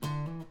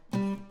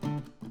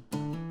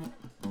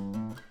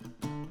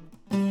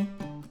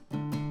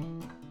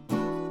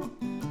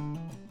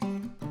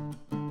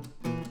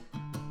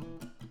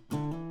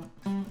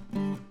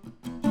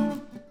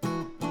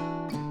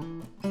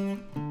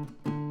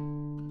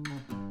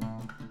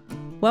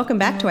Welcome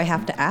back to I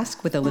Have to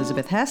Ask with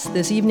Elizabeth Hess.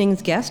 This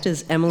evening's guest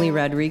is Emily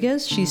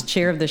Rodriguez. She's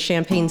chair of the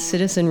Champaign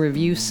Citizen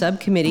Review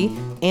Subcommittee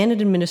and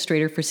an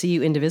administrator for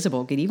CU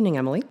Indivisible. Good evening,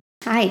 Emily.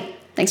 Hi.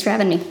 Thanks for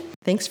having me.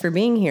 Thanks for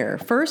being here.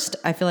 First,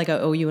 I feel like I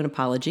owe you an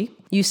apology.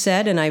 You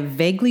said, and I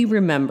vaguely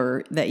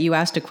remember, that you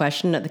asked a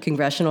question at the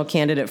Congressional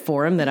Candidate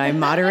Forum that I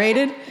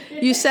moderated.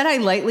 You said I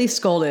lightly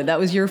scolded. That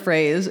was your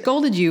phrase.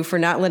 Scolded you for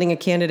not letting a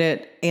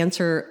candidate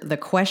answer the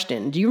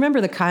question. Do you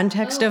remember the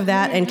context of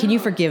that? And can you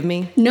forgive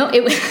me? No,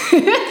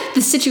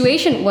 the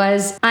situation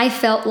was I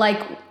felt like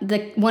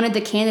one of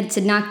the candidates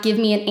did not give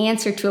me an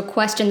answer to a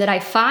question that I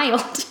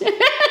filed.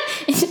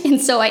 And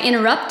so I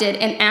interrupted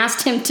and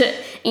asked him to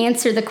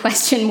answer the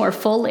question more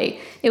fully.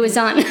 It was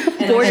on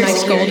border And I security.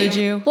 scolded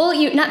you? Well,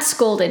 you not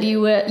scolded.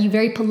 You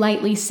very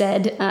politely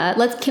said,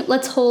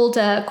 "Let's hold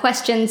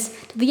questions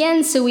to the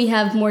end so we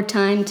have more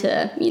time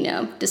to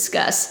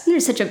discuss."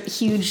 There's such a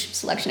huge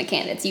selection of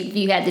candidates.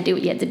 You had to do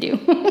what you had to do.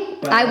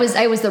 I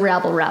was the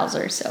rabble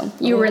rouser, so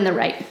you were in the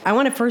right. I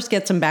want to first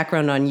get some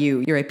background on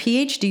you. You're a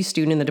PhD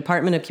student in the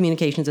Department of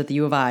Communications at the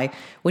U of I.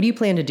 What do you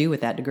plan to do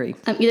with that degree?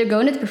 I'm either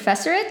going to the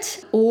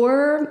professorate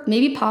or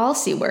maybe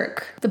policy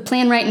work. The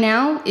plan right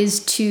now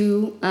is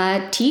to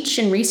teach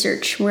and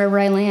research wherever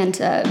I land,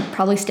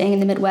 probably staying in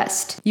the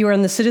Midwest. You are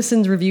on the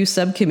Citizens Review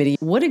Subcommittee.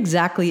 What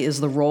exactly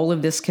is the role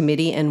of this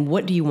committee, and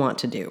what do you want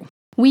to do?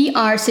 We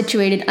are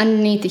situated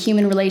underneath the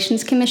Human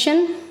Relations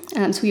Commission.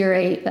 So we are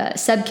a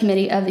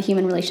subcommittee of the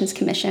Human Relations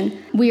Commission.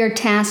 We are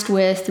tasked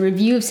with the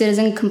review of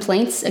citizen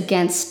complaints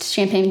against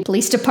Champaign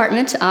Police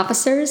Department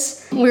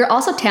officers. We're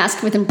also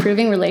tasked with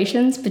improving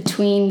relations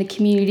between the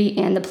community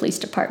and the police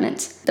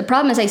department. The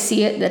problem, as I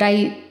see it, that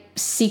I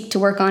seek to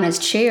work on as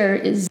chair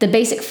is the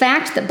basic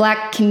fact that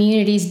Black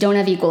communities don't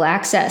have equal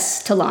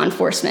access to law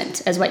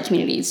enforcement as white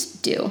communities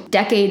do.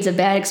 Decades of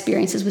bad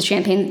experiences with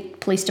Champaign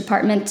Police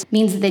Department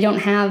means that they don't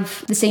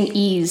have the same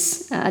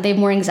ease. They have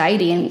more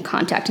anxiety in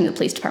contacting the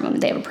police department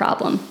when they have a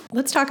problem.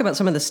 Let's talk about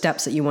some of the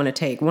steps that you want to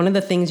take. One of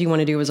the things you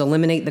want to do is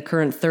eliminate the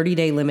current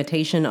 30-day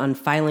limitation on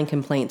filing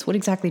complaints. What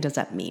exactly does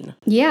that mean?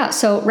 Yeah,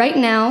 so right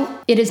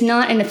now, it is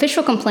not an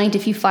official complaint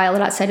if you file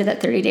it outside of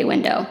that 30-day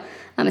window.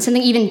 It's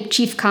something even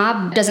Chief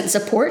Cobb doesn't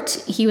support.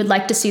 He would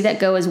like to see that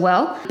go as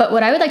well. But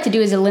what I would like to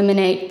do is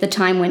eliminate the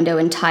time window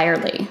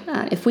entirely.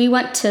 If we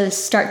want to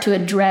start to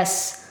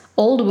address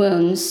old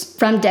wounds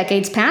from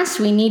decades past,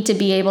 we need to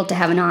be able to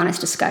have an honest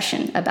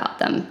discussion about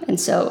them. And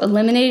so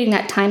eliminating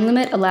that time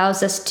limit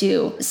allows us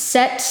to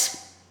set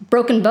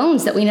broken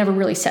bones that we never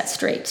really set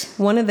straight.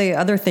 One of the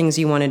other things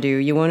you want to do,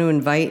 you want to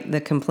invite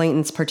the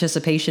complainant's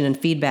participation and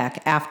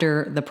feedback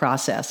after the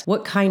process.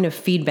 What kind of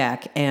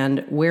feedback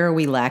and where are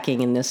we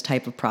lacking in this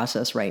type of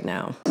process right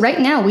now?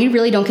 Right now, we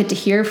really don't get to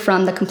hear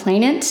from the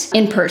complainant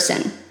in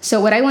person. So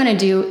what I want to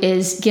do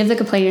is give the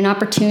complainant an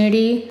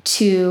opportunity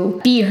to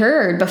be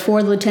heard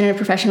before the Lieutenant of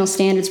Professional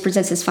Standards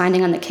presents his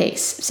finding on the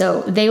case.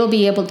 So they will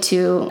be able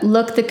to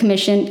look the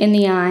commission in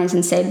the eyes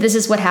and say, this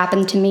is what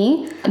happened to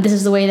me. This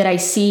is the way that I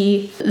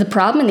see the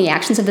problem and the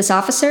actions of this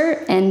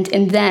officer. And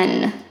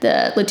then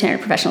the Lieutenant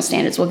of Professional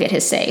Standards will get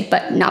his say,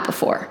 but not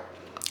before.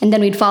 And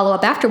then we'd follow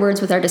up afterwards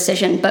with our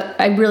decision. But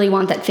I really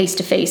want that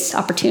face-to-face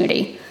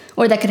opportunity.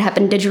 Or that could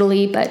happen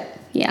digitally, but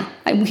yeah,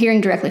 I'm hearing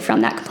directly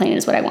from that complainant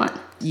is what I want.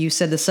 You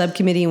said the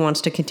subcommittee wants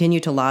to continue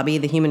to lobby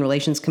the Human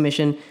Relations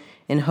Commission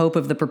in hope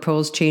of the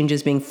proposed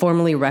changes being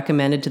formally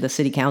recommended to the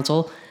City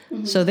Council.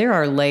 Mm-hmm. So there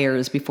are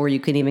layers before you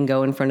can even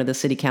go in front of the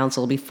City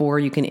Council, before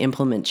you can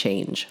implement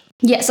change.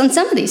 Yes, on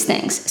some of these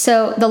things.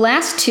 So the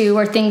last two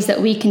are things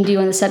that we can do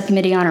on the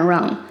subcommittee on our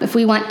own. If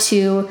we want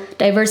to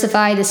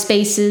diversify the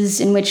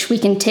spaces in which we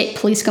can take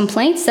police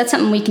complaints, that's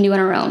something we can do on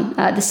our own.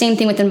 The same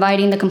thing with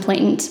inviting the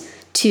complainant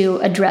to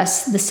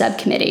address the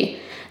subcommittee.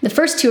 The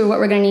first two are what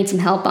we're going to need some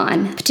help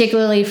on,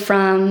 particularly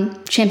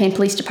from Champaign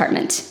Police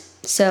Department.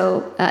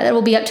 So that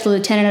will be up to the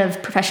Lieutenant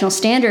of Professional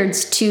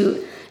Standards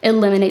to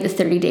eliminate the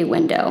 30-day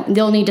window.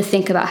 They'll need to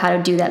think about how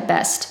to do that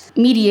best.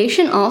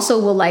 Mediation also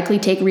will likely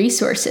take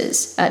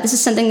resources. This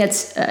is something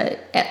that's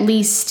at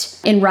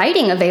least in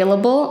writing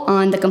available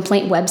on the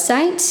complaint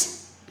website.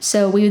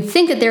 So we would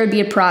think that there would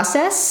be a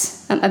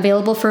process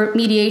available for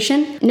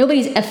mediation.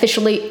 Nobody's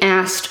officially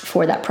asked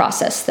for that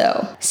process,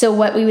 though. So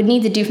what we would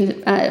need to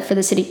do for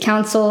the City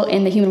Council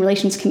and the Human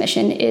Relations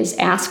Commission is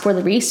ask for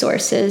the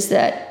resources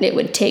that it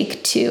would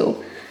take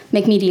to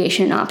make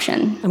mediation an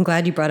option. I'm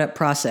glad you brought up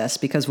process,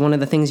 because one of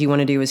the things you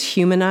want to do is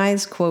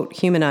humanize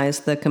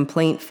the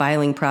complaint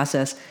filing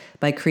process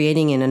by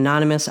creating an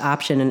anonymous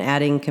option and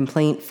adding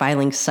complaint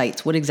filing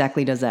sites. What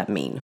exactly does that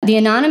mean? The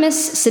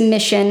anonymous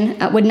submission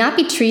would not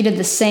be treated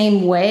the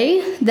same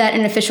way that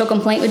an official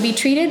complaint would be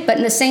treated, but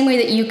in the same way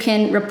that you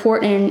can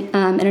report an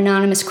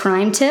anonymous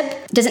crime tip.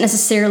 It doesn't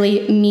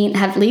necessarily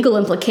have legal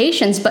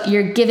implications, but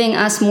you're giving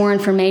us more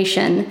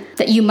information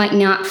that you might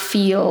not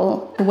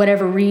feel, for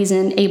whatever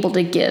reason, able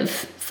to give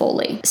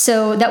fully.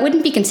 So that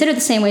wouldn't be considered the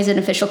same way as an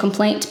official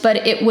complaint, but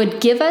it would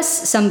give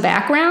us some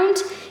background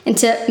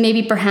into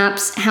maybe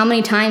perhaps how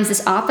many times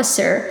this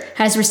officer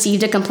has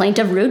received a complaint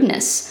of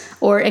rudeness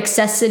or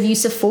excessive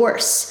use of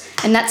force.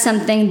 And that's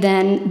something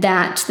then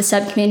that the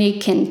subcommittee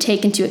can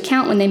take into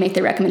account when they make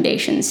their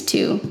recommendations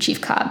to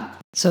Chief Cobb.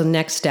 So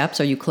next steps,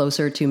 are you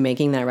closer to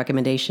making that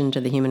recommendation to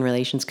the Human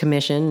Relations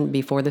Commission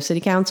before the City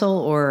Council,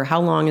 or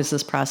how long is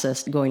this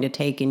process going to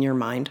take in your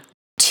mind?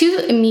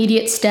 2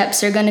 immediate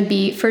steps are going to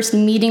be first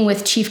meeting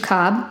with Chief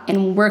Cobb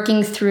and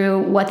working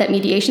through what that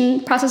mediation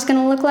process is going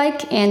to look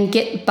like and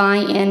get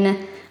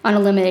buy-in on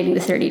eliminating the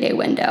 30-day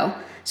window.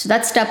 So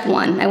that's step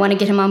 1. I want to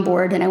get him on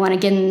board, and I want to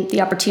give him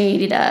the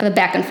opportunity to have a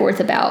back and forth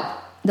about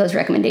those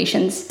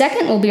recommendations.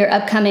 Second will be our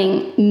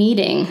upcoming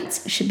meeting.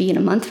 It should be in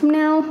a month from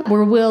now,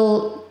 where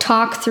we'll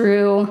talk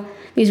through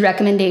these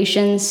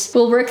recommendations.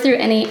 We'll work through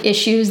any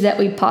issues that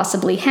we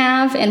possibly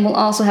have, and we'll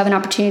also have an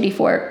opportunity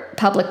for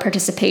public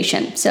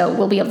participation. So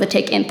we'll be able to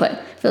take input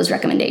for those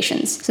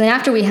recommendations. So then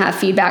after we have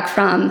feedback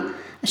from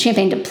the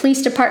Champaign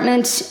Police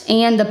Department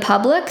and the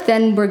public,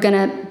 then we're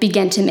going to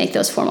begin to make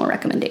those formal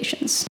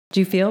recommendations. Do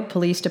you feel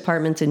police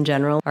departments in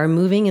general are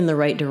moving in the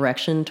right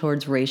direction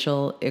towards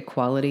racial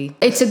equality?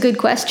 It's a good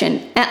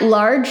question. At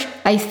large,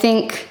 I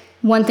think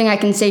one thing I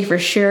can say for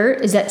sure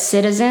is that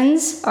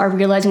citizens are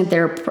realizing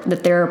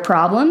that there are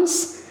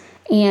problems,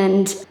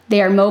 and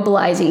they are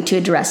mobilizing to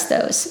address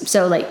those.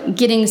 So like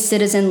getting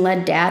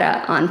citizen-led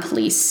data on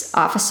police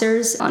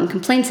officers, on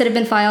complaints that have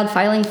been filed,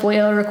 filing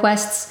FOIA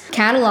requests,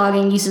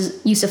 cataloging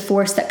use of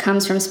force that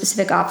comes from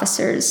specific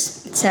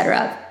officers,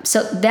 etc.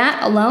 So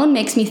that alone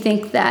makes me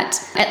think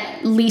that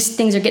at least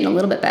things are getting a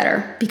little bit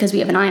better because we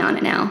have an eye on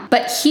it now.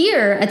 But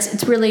here,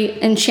 it's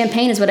really, and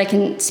Champaign is what I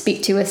can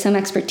speak to with some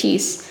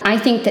expertise. I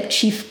think that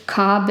Chief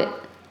Cobb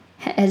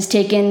has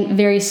taken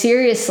very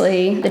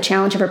seriously the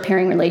challenge of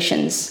repairing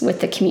relations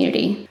with the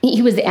community.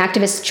 He was the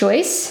activist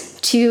choice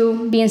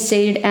to be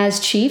instated as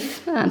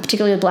chief,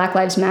 particularly Black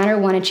Lives Matter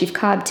wanted Chief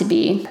Cobb to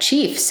be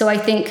chief. So I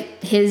think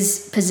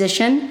his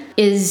position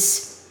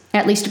is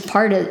at least a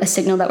part of a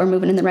signal that we're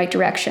moving in the right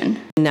direction.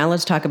 Now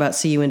let's talk about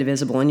CU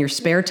Indivisible. In your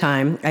spare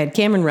time, I had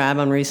Cameron Rabb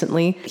on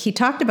recently. He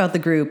talked about the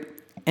group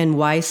and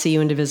why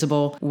CU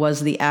Indivisible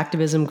was the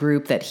activism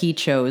group that he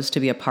chose to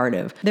be a part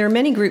of. There are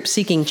many groups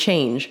seeking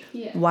change.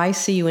 Yeah. Why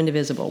CU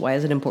Indivisible? Why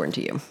is it important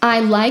to you? I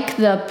like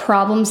the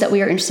problems that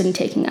we are interested in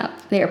taking up.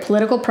 They are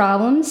political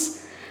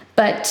problems,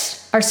 but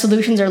our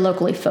solutions are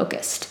locally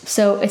focused.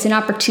 So it's an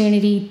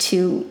opportunity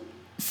to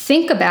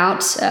think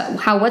about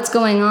how what's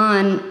going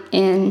on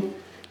in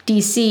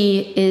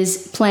DC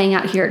is playing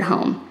out here at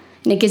home.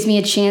 And it gives me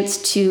a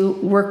chance to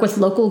work with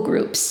local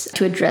groups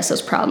to address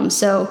those problems.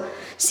 So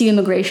CU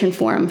Immigration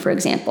Forum, for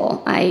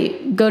example. I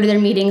go to their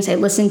meetings, I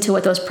listen to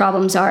what those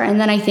problems are, and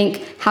then I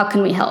think, how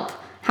can we help?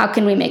 How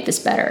can we make this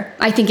better?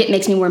 I think it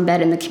makes me more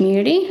embedded in the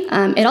community.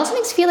 It also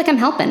makes me feel like I'm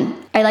helping.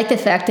 I like the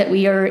fact that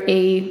we are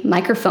a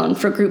microphone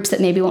for groups that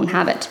maybe won't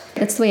have it.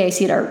 That's the way I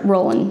see it, our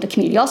role in the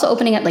community. Also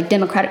opening up like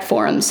democratic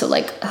forums, so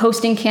like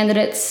hosting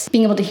candidates,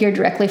 being able to hear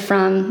directly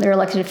from their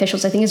elected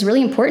officials, I think is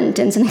really important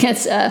and something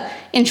that's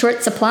in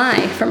short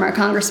supply from our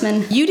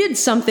congressmen. You did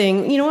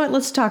something, you know what,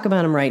 let's talk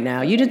about them right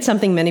now. You did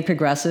something many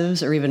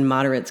progressives or even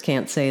moderates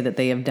can't say that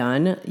they have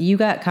done. You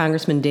got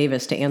Congressman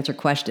Davis to answer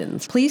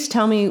questions. Please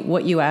tell me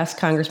what you asked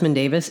Congressman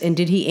Davis, and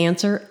did he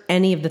answer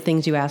any of the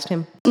things you asked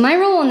him? My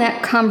role in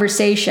that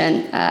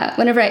conversation,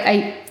 whenever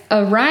I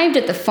arrived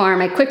at the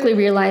farm, I quickly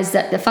realized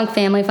that the Funk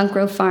family, Funk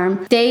Grove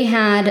Farm, they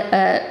had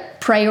a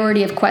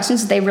priority of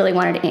questions that they really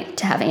wanted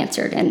to have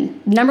answered.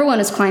 And number one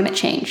is climate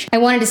change. I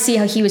wanted to see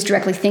how he was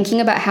directly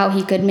thinking about how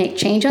he could make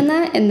change on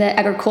that in the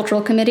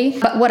Agricultural Committee.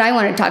 But what I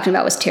wanted to talk to him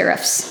about was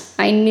tariffs.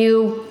 I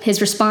knew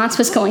his response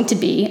was going to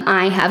be,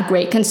 I have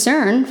great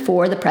concern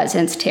for the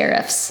president's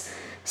tariffs.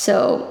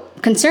 So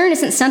concern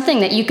isn't something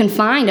that you can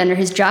find under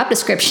his job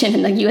description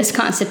in the U.S.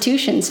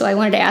 Constitution. So I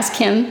wanted to ask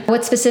him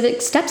what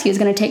specific steps he was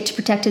going to take to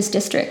protect his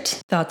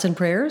district. Thoughts and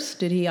prayers?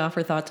 Did he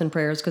offer thoughts and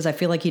prayers? Because I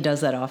feel like he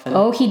does that often.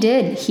 Oh, he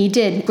did. He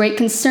did. Great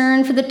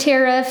concern for the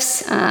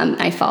tariffs.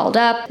 I followed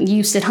up.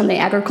 You sit on the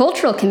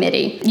Agricultural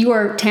Committee. You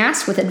are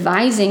tasked with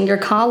advising your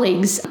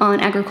colleagues on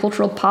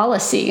agricultural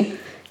policy.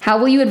 How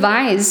will you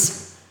advise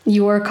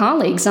your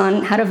colleagues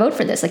on how to vote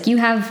for this? Like you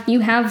have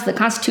the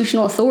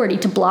constitutional authority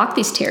to block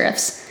these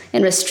tariffs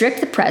and restrict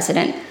the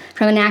president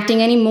from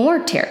enacting any more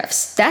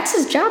tariffs. That's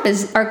his job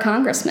as our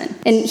congressman.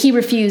 And he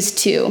refused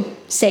to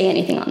say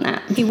anything on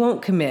that. He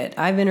won't commit.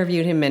 I've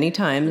interviewed him many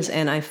times,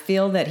 and I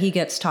feel that he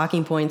gets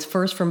talking points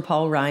first from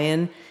Paul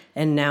Ryan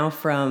and now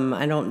from,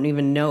 I don't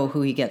even know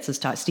who he gets his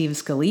talk, Steve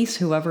Scalise,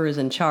 whoever is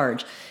in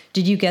charge.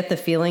 Did you get the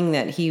feeling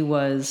that he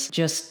was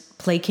just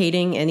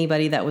placating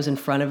anybody that was in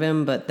front of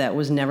him, but that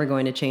was never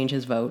going to change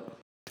his vote?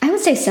 I would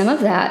say some of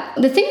that.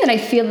 The thing that I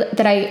feel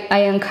that I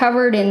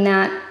uncovered in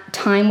that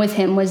time with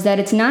him was that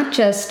it's not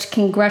just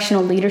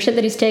congressional leadership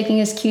that he's taking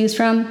his cues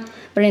from,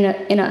 but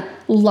in a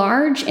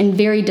large and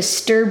very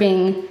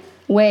disturbing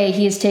way,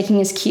 he is taking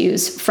his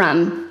cues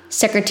from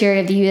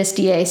Secretary of the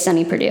USDA,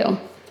 Sonny Perdue.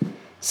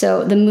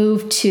 So the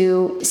move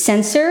to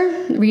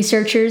censor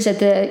researchers at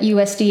the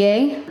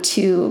USDA,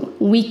 to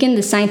weaken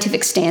the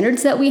scientific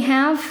standards that we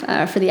have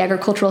for the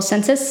agricultural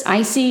census,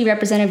 I see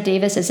Representative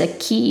Davis as a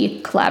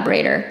key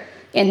collaborator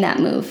in that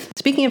move.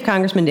 Speaking of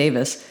Congressman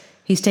Davis,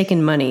 he's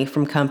taken money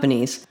from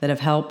companies that have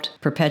helped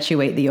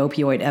perpetuate the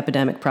opioid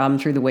epidemic problem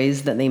through the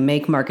ways that they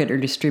make, market, or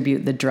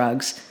distribute the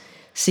drugs.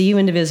 CU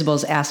Indivisible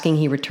is asking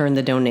he return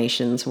the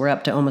donations. We're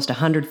up to almost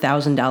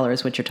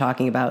 $100,000, which you're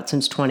talking about,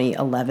 since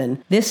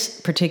 2011. This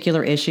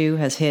particular issue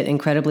has hit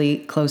incredibly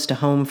close to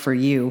home for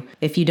you.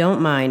 If you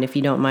don't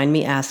mind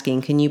me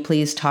asking, can you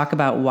please talk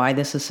about why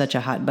this is such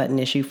a hot button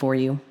issue for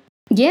you?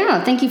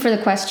 Yeah, thank you for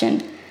the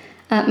question.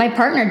 My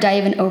partner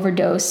died of an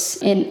overdose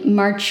in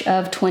March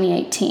of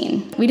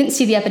 2018. We didn't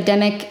see the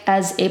epidemic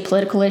as a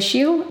political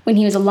issue. When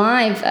he was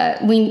alive,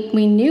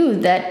 we knew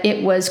that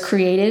it was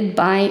created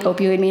by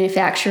opioid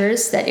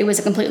manufacturers, that it was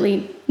a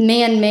completely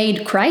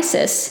man-made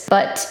crisis,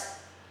 but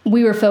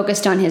we were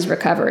focused on his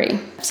recovery.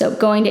 So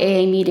going to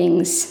AA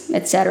meetings,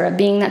 etc.,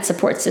 being that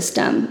support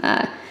system,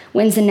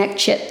 when's the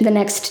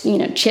next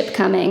chip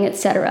coming,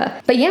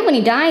 etc. But yeah, when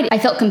he died, I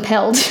felt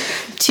compelled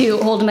to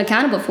hold him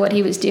accountable for what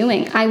he was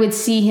doing. I would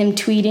see him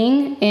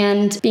tweeting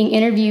and being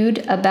interviewed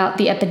about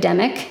the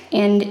epidemic,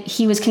 and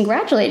he was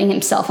congratulating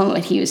himself on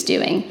what he was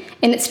doing.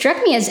 And it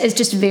struck me as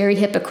just very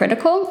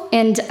hypocritical.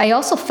 And I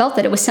also felt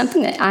that it was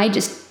something that I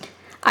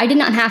did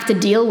not have to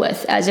deal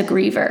with as a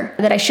griever,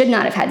 that I should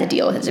not have had to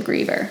deal with as a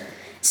griever.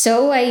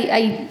 So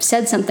I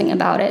said something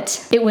about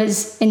it. It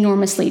was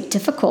enormously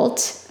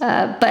difficult,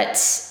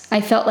 but I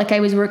felt like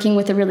I was working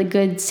with a really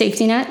good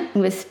safety net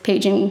with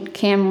Paige and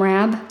Cam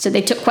Rabb. So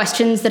they took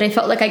questions that I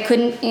felt like I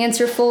couldn't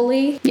answer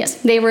fully.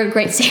 Yes, they were a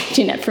great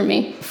safety net for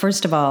me.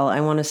 First of all, I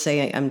want to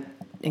say I'm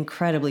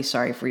incredibly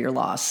sorry for your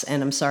loss,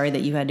 and I'm sorry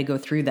that you had to go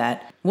through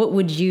that. What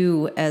would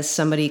you, as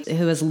somebody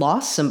who has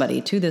lost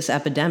somebody to this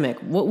epidemic,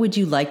 what would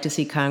you like to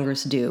see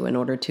Congress do in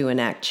order to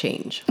enact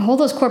change? Hold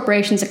those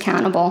corporations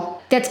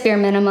accountable. That's bare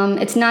minimum.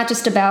 It's not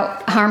just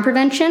about harm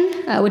prevention,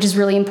 which is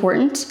really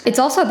important. It's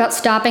also about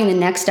stopping the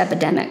next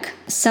epidemic.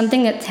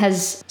 Something that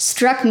has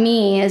struck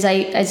me as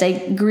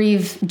I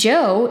grieve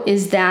Joe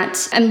is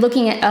that I'm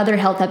looking at other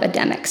health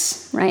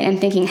epidemics, right? I'm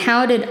thinking,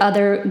 how did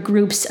other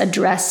groups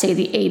address, say,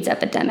 the AIDS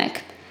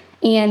epidemic?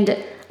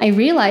 And I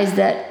realized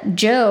that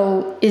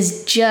Joe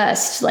is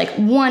just like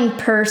one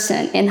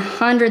person in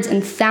hundreds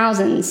and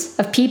thousands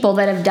of people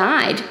that have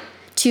died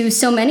to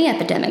so many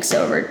epidemics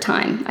over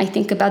time. I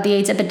think about the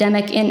AIDS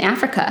epidemic in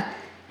Africa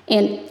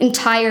and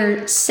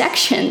entire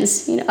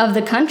sections of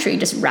the country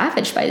just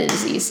ravaged by the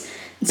disease.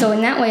 And so in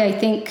that way, I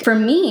think for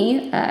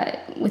me,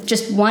 with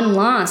just one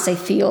loss, I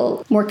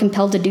feel more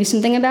compelled to do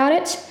something about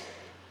it.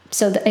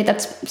 So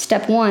that's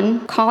step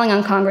one, calling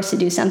on Congress to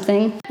do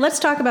something. Let's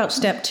talk about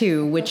step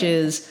two, which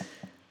is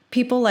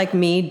people like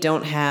me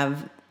don't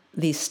have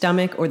the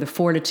stomach or the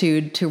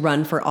fortitude to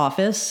run for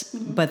office,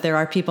 but there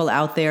are people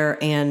out there,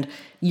 and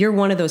you're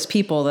one of those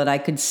people that I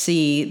could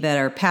see that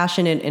are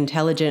passionate,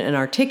 intelligent, and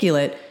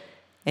articulate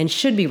and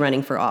should be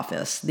running for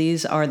office.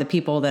 These are the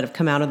people that have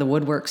come out of the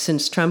woodwork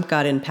since Trump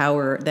got in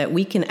power, that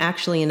we can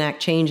actually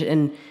enact change,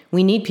 and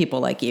we need people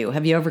like you.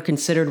 Have you ever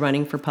considered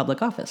running for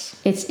public office?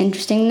 It's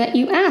interesting that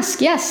you ask.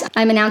 Yes,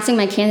 I'm announcing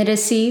my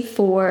candidacy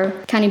for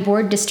County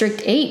Board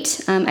District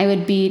 8. I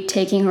would be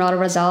taking Geraldo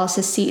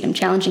Rosales' seat. I'm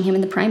challenging him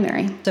in the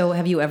primary. So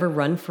have you ever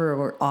run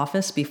for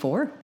office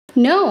before?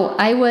 No,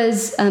 I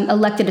was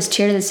elected as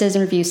chair of the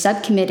Citizen Review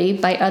Subcommittee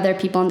by other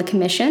people on the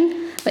commission.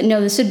 But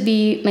no, this would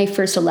be my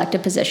first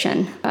elected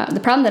position.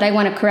 The problem that I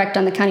want to correct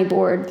on the county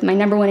board, my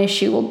number one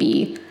issue will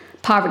be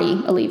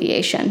poverty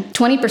alleviation.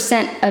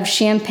 20% of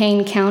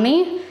Champaign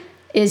County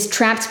is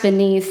trapped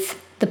beneath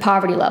the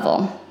poverty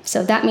level.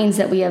 So that means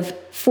that we have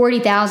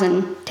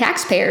 40,000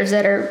 taxpayers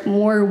that are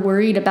more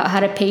worried about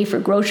how to pay for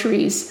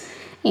groceries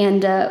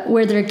and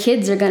where their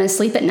kids are going to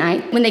sleep at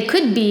night when they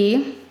could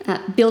be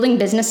building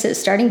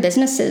businesses, starting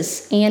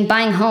businesses, and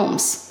buying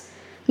homes.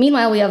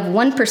 Meanwhile, we have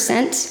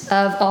 1%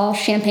 of all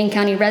Champaign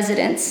County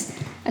residents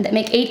that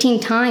make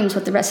 18 times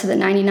what the rest of the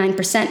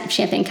 99% of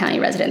Champaign County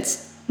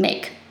residents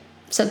make.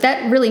 So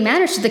that really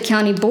matters to the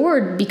county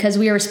board because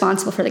we are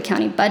responsible for the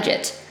county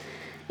budget.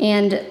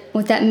 And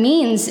what that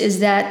means is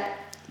that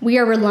we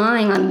are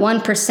relying on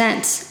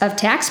 1% of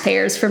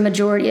taxpayers for a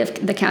majority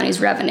of the county's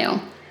revenue.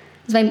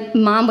 As my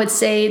mom would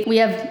say, we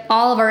have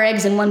all of our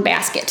eggs in one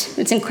basket.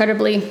 It's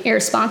incredibly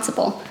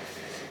irresponsible.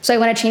 So I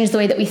want to change the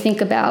way that we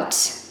think about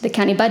the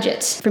county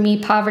budget. For me,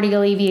 poverty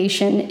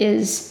alleviation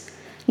is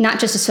not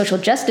just a social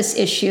justice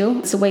issue.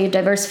 It's a way of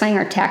diversifying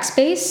our tax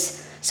base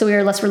so we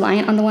are less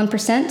reliant on the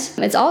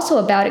 1%. It's also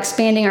about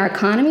expanding our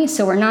economy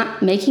so we're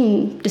not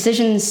making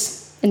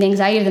decisions in the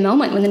anxiety of the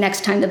moment when the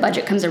next time the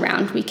budget comes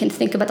around. We can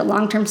think about the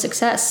long-term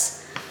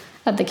success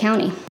of the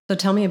county. So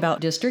tell me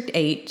about District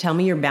 8. Tell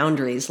me your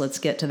boundaries. Let's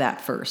get to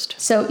that first.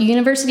 So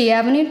University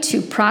Avenue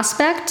to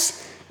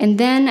Prospect, and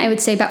then I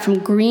would say about from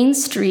Green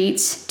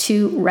Street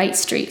to Wright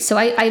Street. So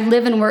I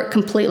live and work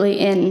completely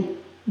in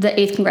the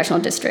 8th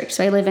Congressional District.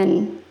 So I live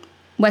in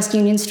West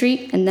Union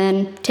Street and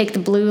then take the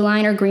blue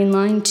line or green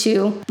line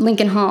to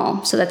Lincoln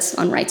Hall. So that's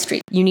on Wright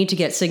Street. You need to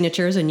get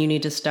signatures and you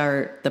need to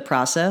start the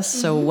process.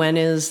 So when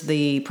is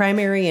the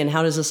primary and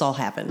how does this all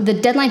happen? The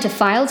deadline to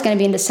file is going to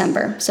be in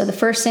December. So the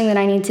first thing that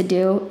I need to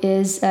do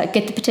is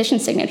get the petition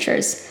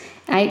signatures.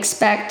 I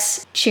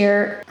expect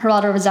Chair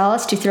Geraldo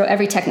Rosales to throw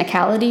every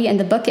technicality in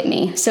the book at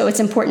me. So it's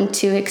important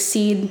to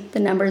exceed the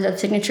numbers of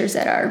signatures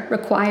that are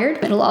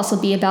required. It'll also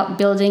be about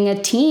building a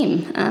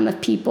team of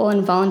people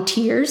and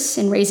volunteers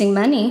and raising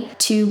money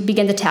to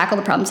begin to tackle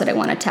the problems that I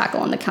want to tackle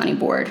on the county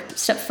board.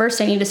 Step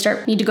first, I need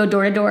to go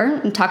door to door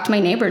and talk to my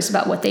neighbors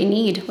about what they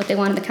need, what they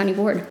want on the county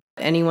board.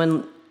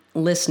 Anyone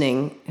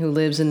listening who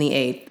lives in the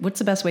 8th, what's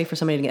the best way for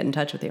somebody to get in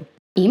touch with you?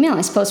 Email,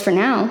 I suppose, for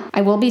now.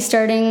 I will be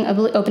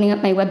opening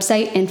up my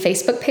website and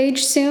Facebook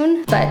page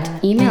soon, but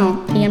email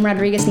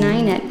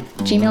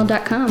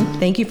emrodriguez9@gmail.com.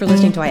 Thank you for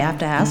listening to I Have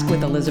to Ask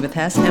with Elizabeth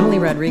Hess. Emily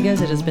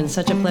Rodriguez, it has been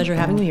such a pleasure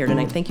having you here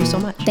tonight. Thank you so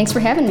much. Thanks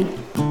for having me.